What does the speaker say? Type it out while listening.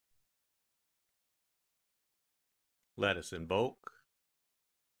Let us invoke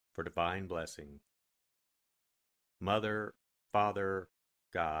for divine blessing. Mother, Father,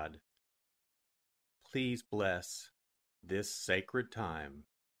 God, please bless this sacred time.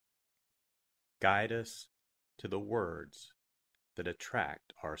 Guide us to the words that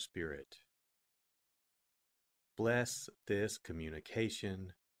attract our spirit. Bless this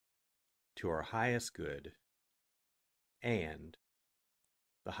communication to our highest good and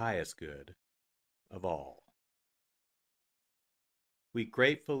the highest good of all. We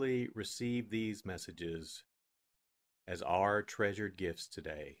gratefully receive these messages as our treasured gifts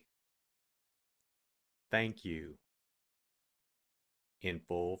today. Thank you in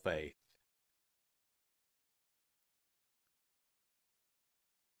full faith.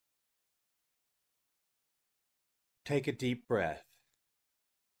 Take a deep breath.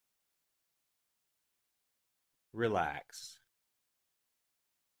 Relax.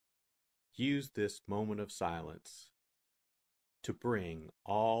 Use this moment of silence to bring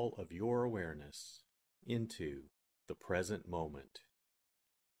all of your awareness into the present moment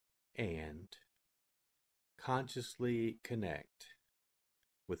and consciously connect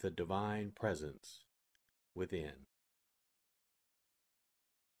with the divine presence within.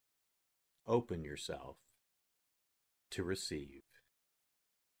 Open yourself to receive.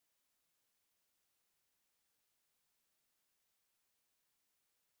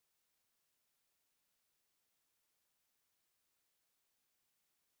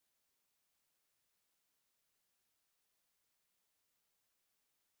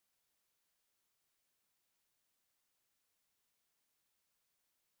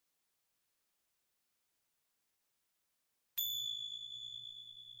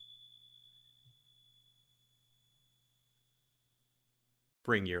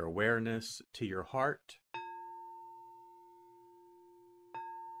 Bring your awareness to your heart.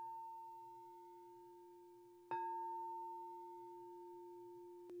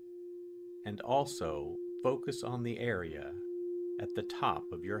 And also focus on the area at the top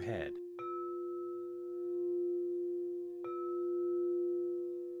of your head.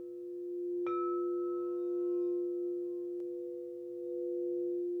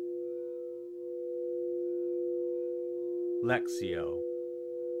 Lectio.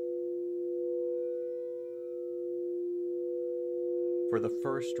 For the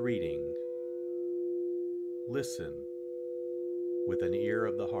first reading, listen with an ear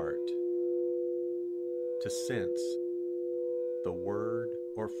of the heart to sense the word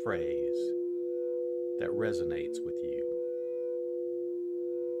or phrase that resonates with you.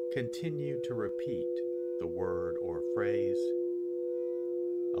 Continue to repeat the word or phrase.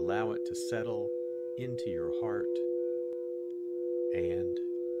 Allow it to settle into your heart and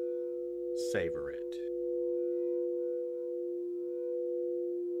savor it.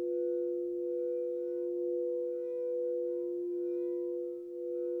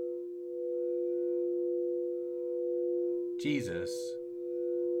 Jesus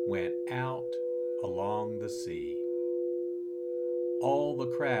went out along the sea. All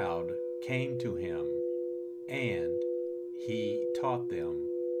the crowd came to him, and he taught them.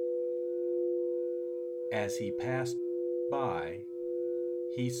 As he passed by,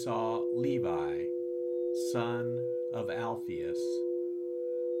 he saw Levi, son of Alphaeus,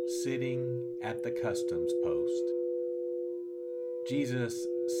 sitting at the customs post. Jesus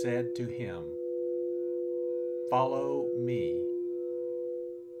said to him, "Follow me."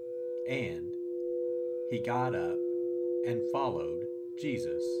 And he got up and followed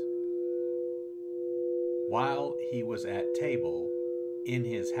Jesus. While he was at table in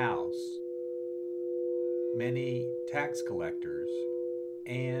his house, many tax collectors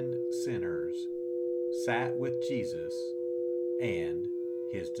and sinners sat with Jesus and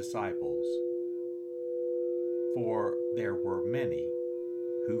his disciples, for there were many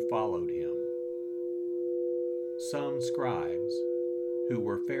who followed him. Some scribes, who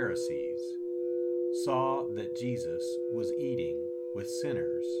were Pharisees, saw that Jesus was eating with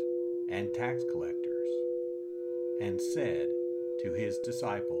sinners and tax collectors, and said to his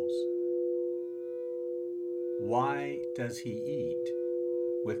disciples, "Why does he eat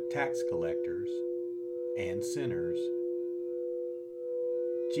with tax collectors and sinners?"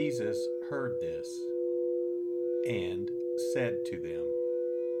 Jesus heard this and said to them,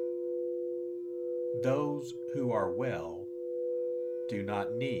 "Those who are well do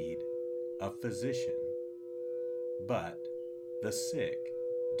not need a physician, but the sick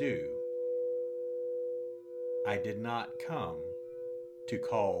do. I did not come to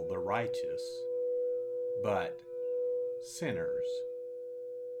call the righteous, but sinners."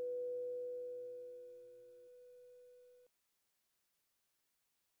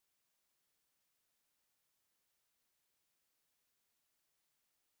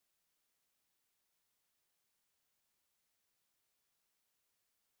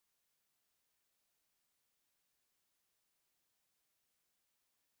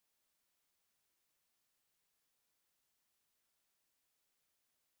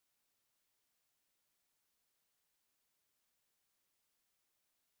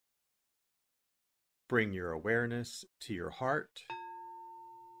 Bring your awareness to your heart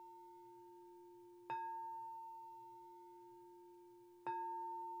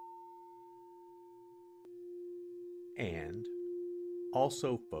and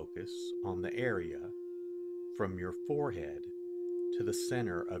also focus on the area from your forehead to the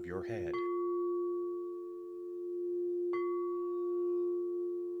center of your head.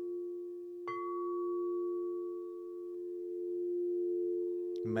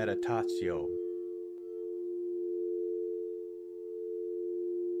 Meditatio.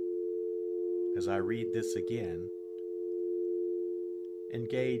 As I read this again,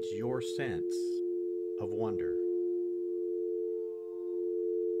 engage your sense of wonder.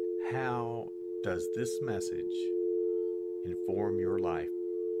 How does this message inform your life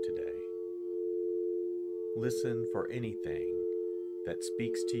today? Listen for anything that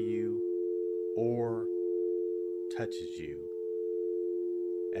speaks to you or touches you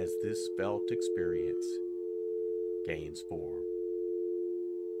as this felt experience gains form.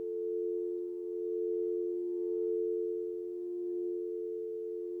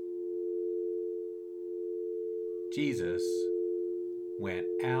 Jesus went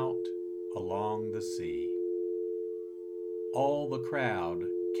out along the sea. All the crowd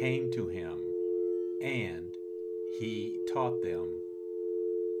came to him, and he taught them.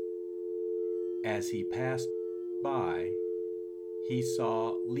 As he passed by, he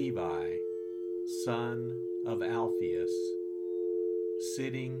saw Levi, son of Alphaeus,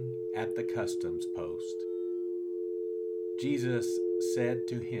 sitting at the customs post. Jesus said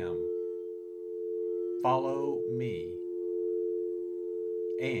to him, "Follow me."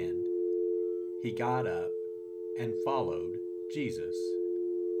 And he got up and followed Jesus.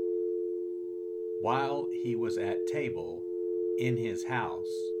 While he was at table in his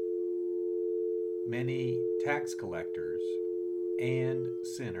house, many tax collectors and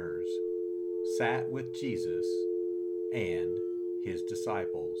sinners sat with Jesus and his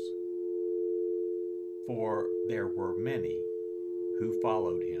disciples, for there were many who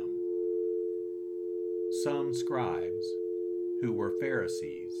followed him. Some scribes, who were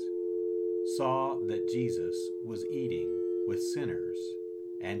Pharisees, saw that Jesus was eating with sinners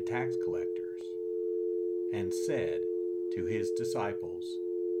and tax collectors, and said to his disciples,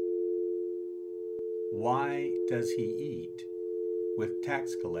 "Why does he eat with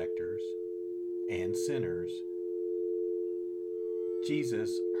tax collectors and sinners?"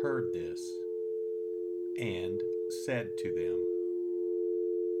 Jesus heard this and said to them,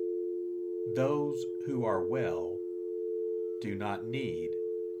 "Those who are well do not need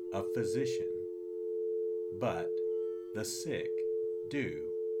a physician, but the sick do.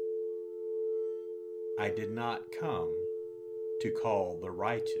 I did not come to call the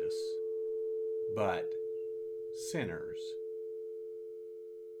righteous, but sinners."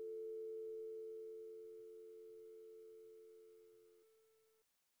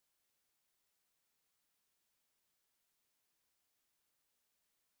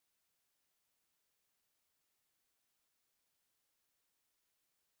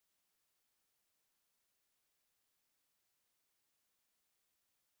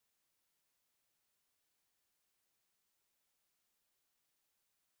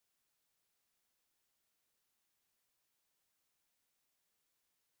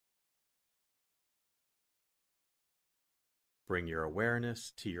 Bring your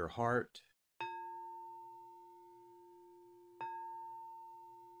awareness to your heart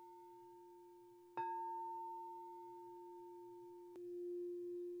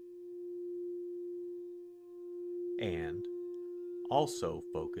and also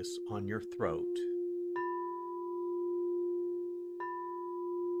focus on your throat.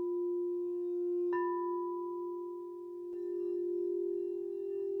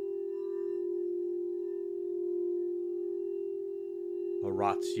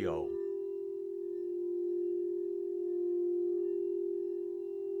 Oratio.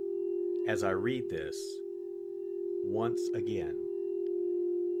 As I read this, once again,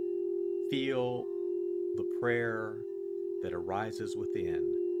 feel the prayer that arises within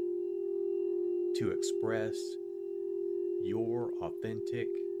to express your authentic,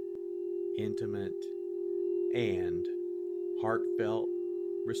 intimate, and heartfelt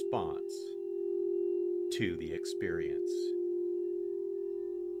response to the experience.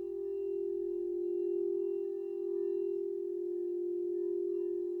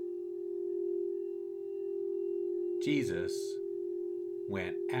 Jesus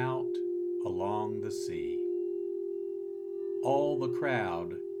went out along the sea. All the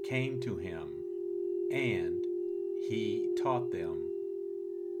crowd came to him, and he taught them.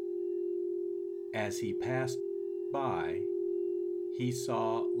 As he passed by, he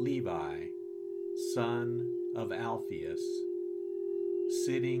saw Levi, son of Alphaeus,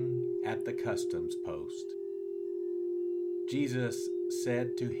 sitting at the customs post. Jesus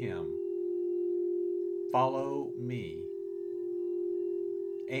said to him, "Follow me."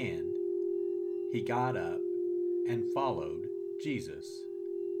 And he got up and followed Jesus.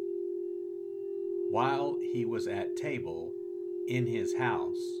 While he was at table in his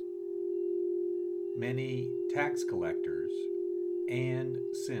house, many tax collectors and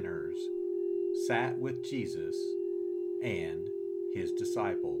sinners sat with Jesus and his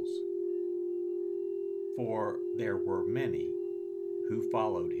disciples, for there were many who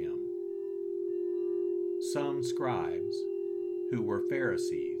followed him. Some scribes, who were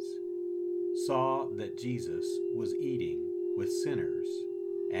Pharisees, saw that Jesus was eating with sinners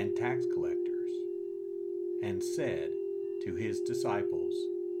and tax collectors, and said to his disciples,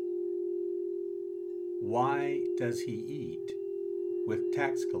 "Why does he eat with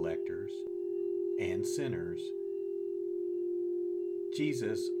tax collectors and sinners?"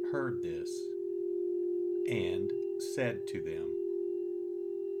 Jesus heard this and said to them,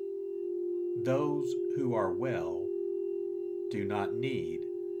 "Those who are well do not need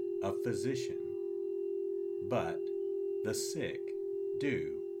a physician, but the sick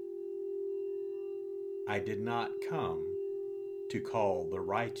do. I did not come to call the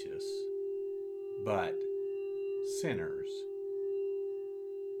righteous, but sinners."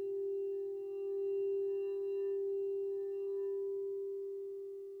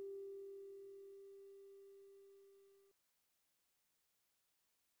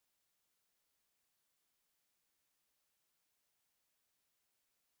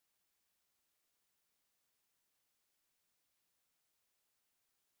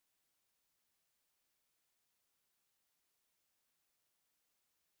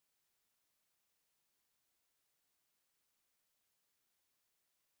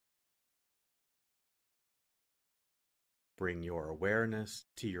 Bring your awareness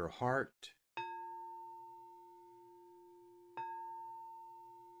to your heart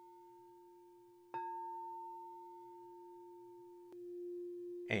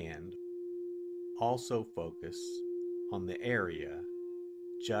and also focus on the area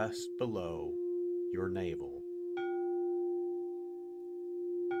just below your navel.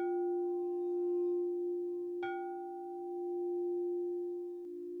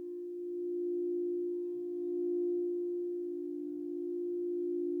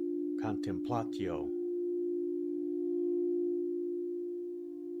 Contemplatio.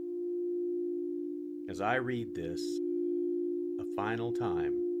 As I read this a final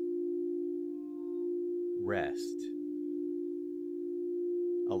time, rest.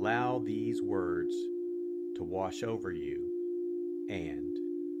 Allow these words to wash over you and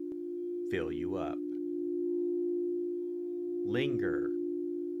fill you up. Linger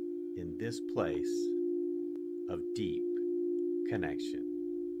in this place of deep connection.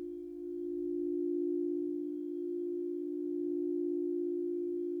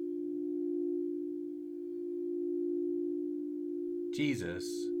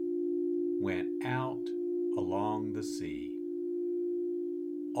 Jesus went out along the sea.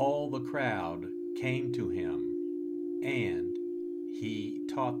 All the crowd came to him, and he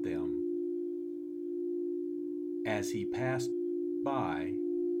taught them. As he passed by,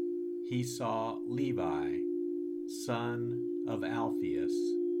 he saw Levi, son of Alphaeus,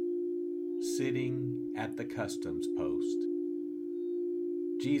 sitting at the customs post.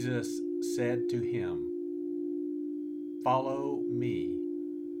 Jesus said to him, "Follow me."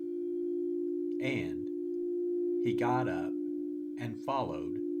 And he got up and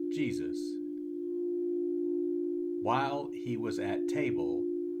followed Jesus. While he was at table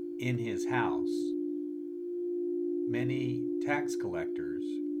in his house, many tax collectors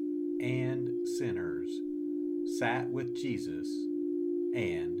and sinners sat with Jesus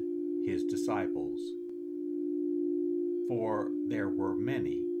and his disciples, for there were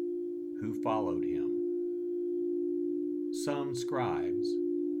many who followed him. Some scribes,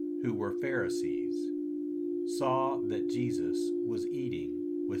 who were Pharisees, saw that Jesus was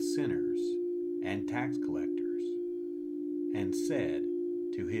eating with sinners and tax collectors, and said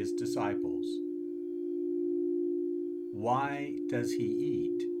to his disciples, "Why does he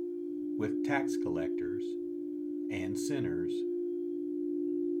eat with tax collectors and sinners?"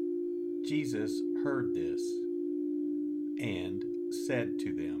 Jesus heard this and said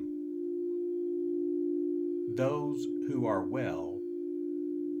to them, "Those who are well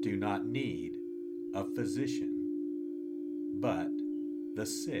do not need a physician, but the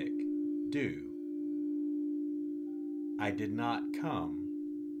sick do. I did not come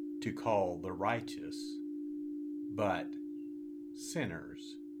to call the righteous, but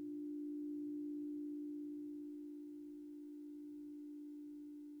sinners."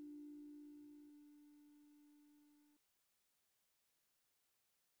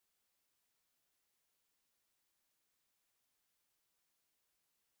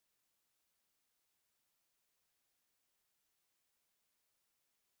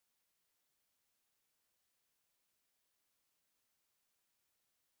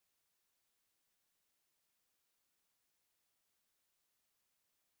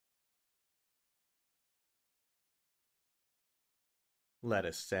 Let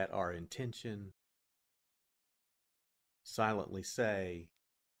us set our intention. Silently say,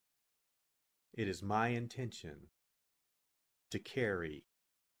 "It is my intention to carry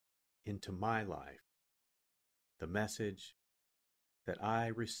into my life the message that I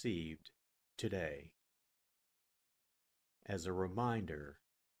received today as a reminder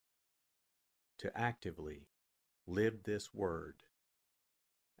to actively live this word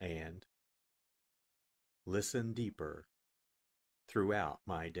and listen deeper throughout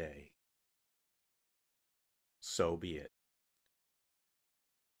my day." So be it.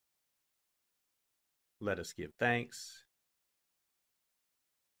 Let us give thanks.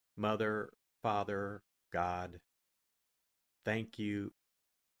 Mother, Father, God, thank you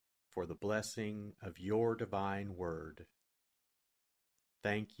for the blessing of your divine word.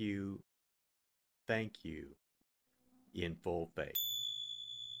 Thank you in full faith.